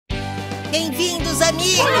Bem-vindos,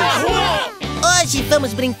 amigos! Hoje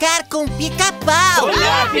vamos brincar com Pica-Pau!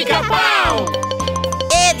 Olá, Pica-Pau!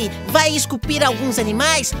 Ele vai esculpir alguns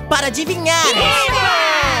animais para adivinhar!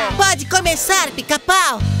 Viva! Pode começar,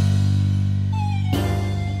 Pica-Pau!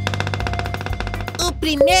 O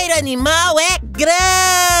primeiro animal é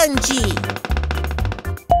grande!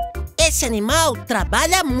 Esse animal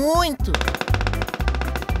trabalha muito!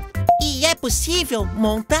 E é possível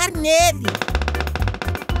montar nele!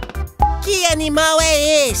 Que animal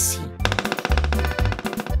é esse?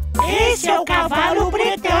 Esse é o cavalo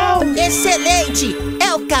bretão! Excelente!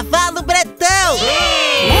 É o cavalo bretão!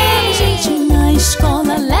 Leva gente na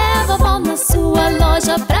escola, leva a avó na sua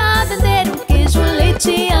loja pra vender o queijo, o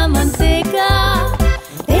leite e a manteiga.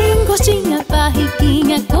 Tem gostinho,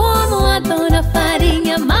 barriguinha, como a dona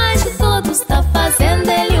Farinha, mas de todos tá fazendo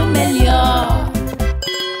ele o melhor.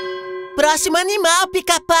 Próximo animal,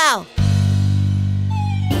 Pica-Pau!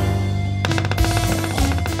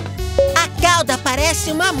 A cauda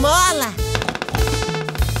parece uma mola.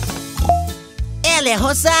 Ela é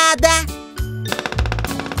rosada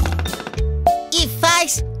e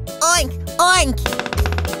faz oink, oink.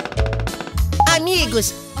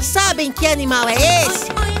 Amigos, sabem que animal é esse?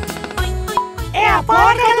 É a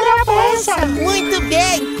porca Dona Pança! Muito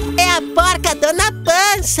bem, é a porca Dona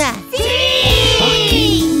Pança.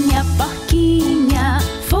 Porquinha, porquinha,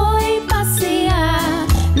 foi passear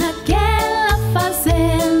naquela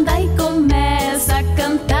fazenda e começa a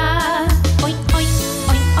cantar. Oi, oi,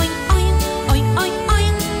 oi, oi, oi, oi, oi,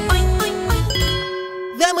 oi, oi,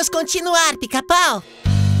 oi. Vamos continuar, Pica-Pau.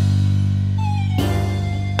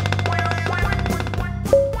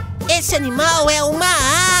 Esse animal é uma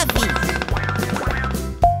ave.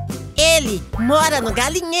 Ele mora no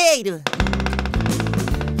galinheiro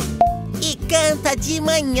e canta de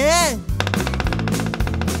manhã.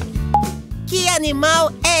 Que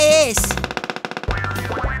animal é esse?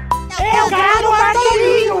 É o galo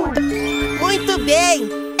Bartolinho! Muito bem,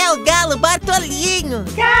 é o galo Bartolinho.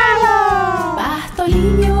 Galo!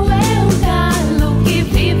 Bartolinho é um galo que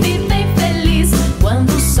vive bem feliz. Quando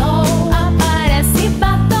o sol aparece,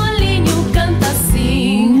 Bartolinho canta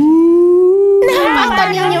assim. Não,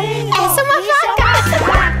 Bartolinho, essa é uma vaca!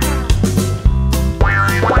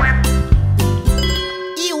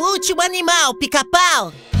 E o último animal,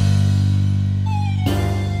 Pica-Pau.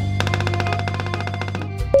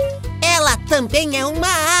 Ela também é uma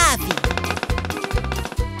ave.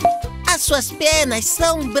 As suas penas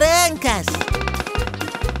são brancas.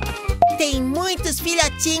 Tem muitos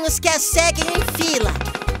filhotinhos que a seguem em fila.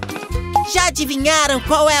 Já adivinharam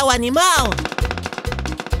qual é o animal?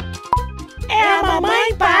 é a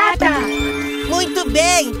mamãe pata! Muito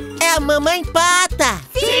bem, é a mamãe pata.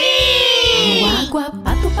 No água,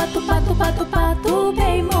 pato, pato, pato, pato, pato,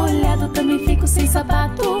 bem molhado, também fico sem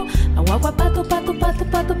sapato. Ao água, pato, pato, pato,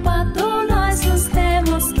 pato, pato, nós nos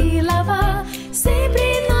temos que lavar.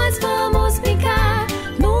 Sempre nós vamos brincar,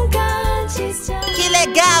 nunca antes de... Que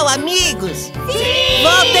legal, amigos!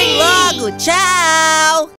 Voltem logo, tchau!